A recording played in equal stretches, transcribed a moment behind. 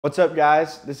What's up,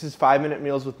 guys? This is 5-Minute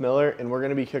Meals with Miller, and we're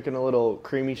gonna be cooking a little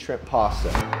creamy shrimp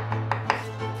pasta.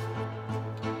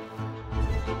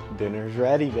 Dinner's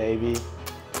ready, baby.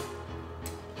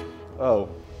 Oh,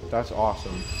 that's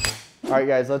awesome. All right,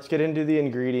 guys, let's get into the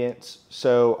ingredients.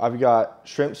 So I've got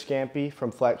shrimp scampi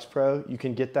from Flex Pro. You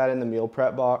can get that in the meal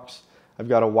prep box. I've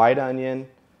got a white onion,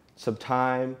 some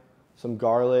thyme, some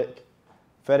garlic,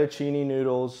 fettuccine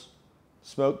noodles,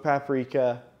 smoked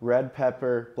paprika, red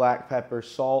pepper, black pepper,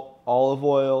 salt, olive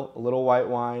oil, a little white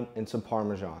wine, and some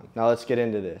Parmesan. Now let's get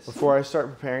into this. Before I start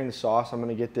preparing the sauce, I'm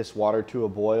gonna get this water to a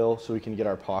boil so we can get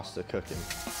our pasta cooking.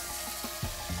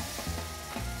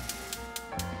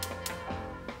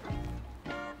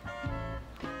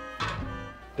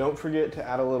 Don't forget to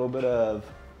add a little bit of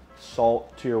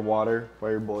salt to your water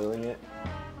while you're boiling it.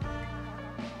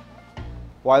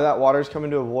 While that water is coming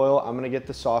to a boil, I'm gonna get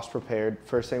the sauce prepared.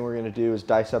 First thing we're gonna do is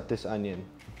dice up this onion.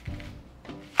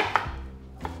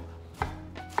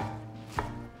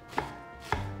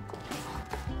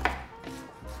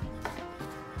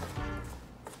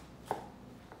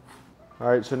 All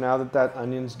right, so now that that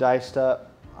onion's diced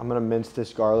up, I'm gonna mince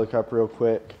this garlic up real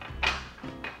quick.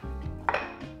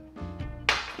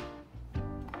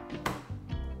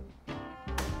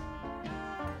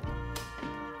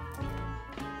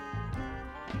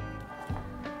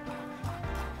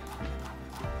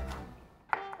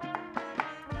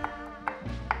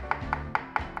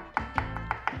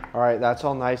 All right, that's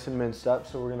all nice and minced up,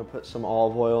 so we're gonna put some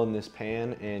olive oil in this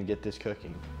pan and get this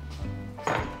cooking.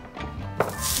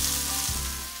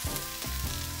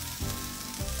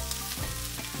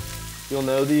 You'll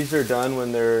know these are done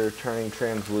when they're turning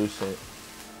translucent.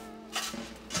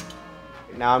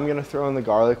 Now I'm gonna throw in the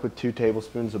garlic with 2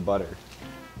 tablespoons of butter.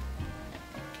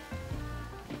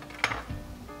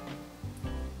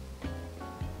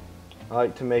 I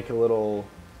like to make a little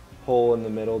hole in the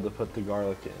middle to put the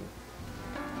garlic in.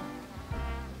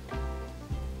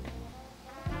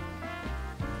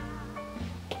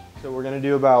 So we're gonna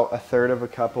do about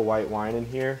 1/3 cup of white wine in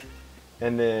here,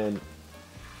 and then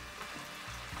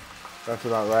that's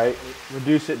about right.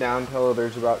 Reduce it down until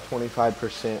there's about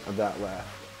 25% of that left.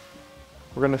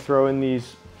 We're gonna throw in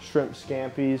these shrimp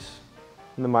scampis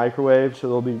in the microwave so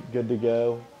they'll be good to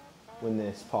go when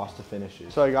this pasta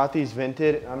finishes. So I got these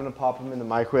vented, and I'm gonna pop them in the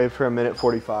microwave for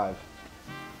 1:45.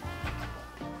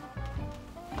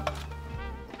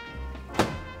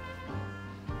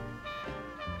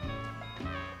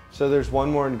 So there's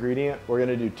one more ingredient. We're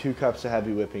gonna do 2 cups of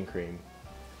heavy whipping cream.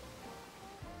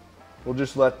 We'll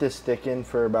just let this thicken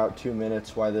for about 2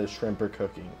 minutes while the shrimp are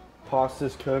cooking.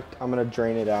 Pasta's cooked, I'm gonna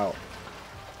drain it out.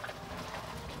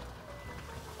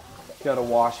 Gotta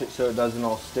wash it so it doesn't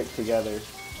all stick together.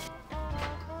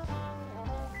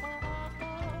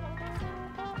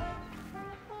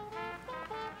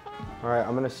 All right,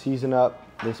 I'm gonna season up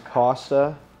this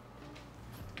pasta.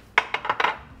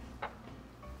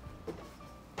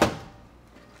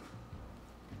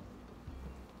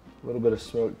 A little bit of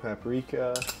smoked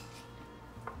paprika,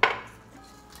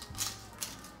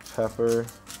 pepper,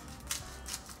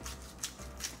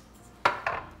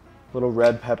 little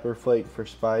red pepper flake for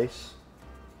spice,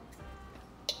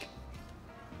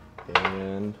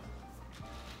 and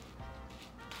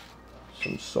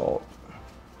some salt.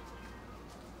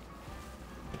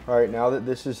 All right, now that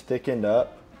this is thickened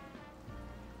up,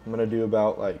 I'm gonna do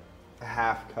about like a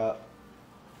 1/2 cup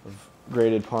of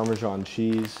grated Parmesan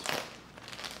cheese.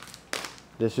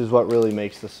 This is what really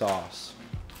makes the sauce.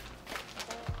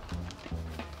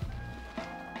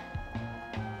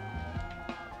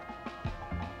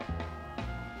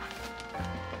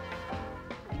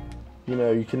 You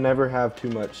know, you can never have too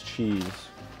much cheese.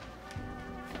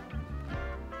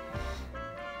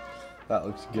 That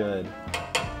looks good.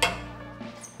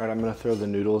 All right, I'm gonna throw the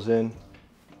noodles in.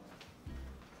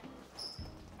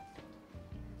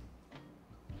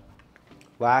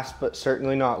 Last but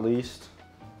certainly not least,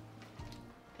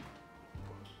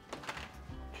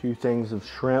 2 things of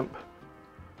shrimp,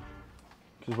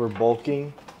 because we're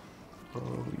bulking.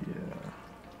 Oh yeah.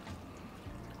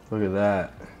 Look at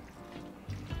that.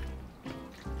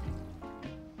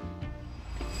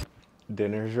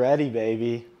 Dinner's ready,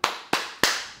 baby.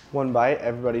 1 bite,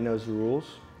 everybody knows the rules.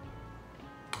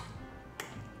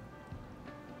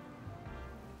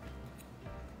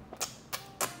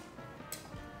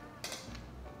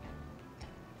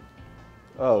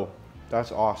 Oh,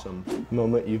 that's awesome.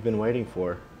 Moment you've been waiting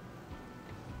for.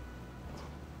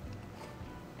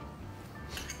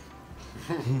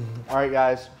 All right,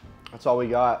 guys, that's all we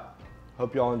got.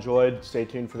 Hope y'all enjoyed. Stay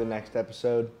tuned for the next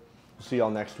episode. We'll see y'all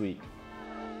next week.